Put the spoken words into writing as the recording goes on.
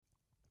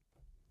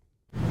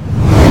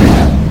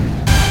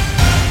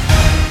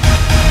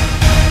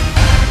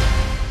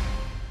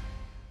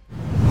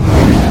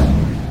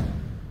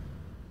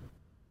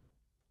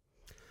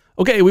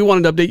Okay, we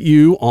wanted to update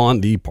you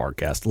on the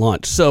ParkCast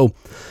launch. So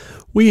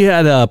we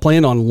had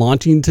planned on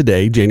launching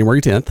today,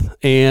 January 10th,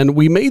 and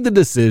we made the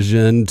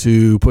decision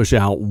to push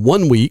out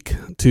 1 week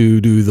to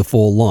do the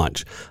full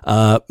launch.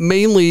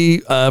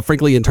 Mainly,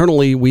 frankly,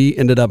 internally, we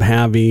ended up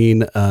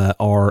having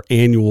our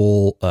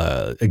annual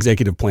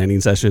executive planning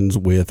sessions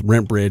with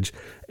RentBridge,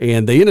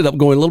 and they ended up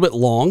going a little bit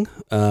long,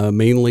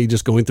 mainly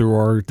just going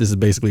through this is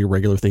basically a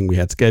regular thing we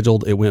had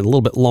scheduled. It went a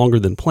little bit longer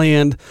than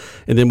planned,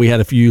 and then we had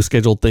a few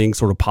scheduled things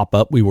sort of pop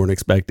up we weren't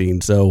expecting.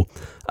 So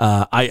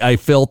I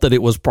felt that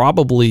it was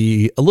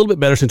probably a little bit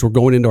better since we're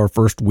going into our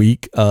first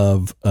week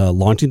of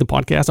launching the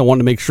podcast. I wanted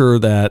to make sure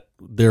that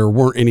there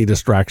weren't any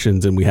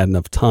distractions and we had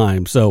enough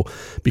time. So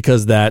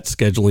because that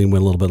scheduling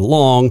went a little bit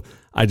long,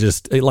 I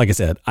just, like I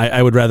said,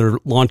 I would rather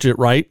launch it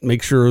right,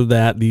 make sure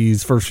that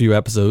these first few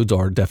episodes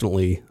are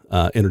definitely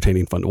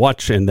entertaining, fun to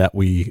watch, and that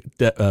we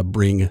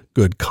bring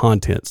good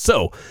content.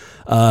 So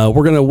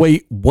we're going to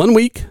wait 1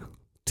 week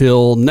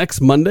till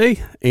next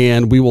Monday,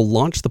 and we will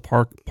launch the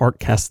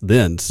ParkCast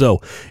then.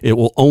 So it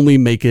will only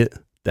make it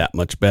that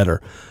much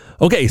better.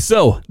 Okay,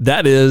 so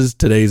that is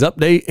today's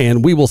update,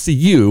 and we will see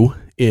you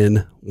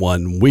in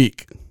 1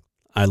 week.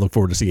 I look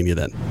forward to seeing you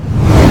then.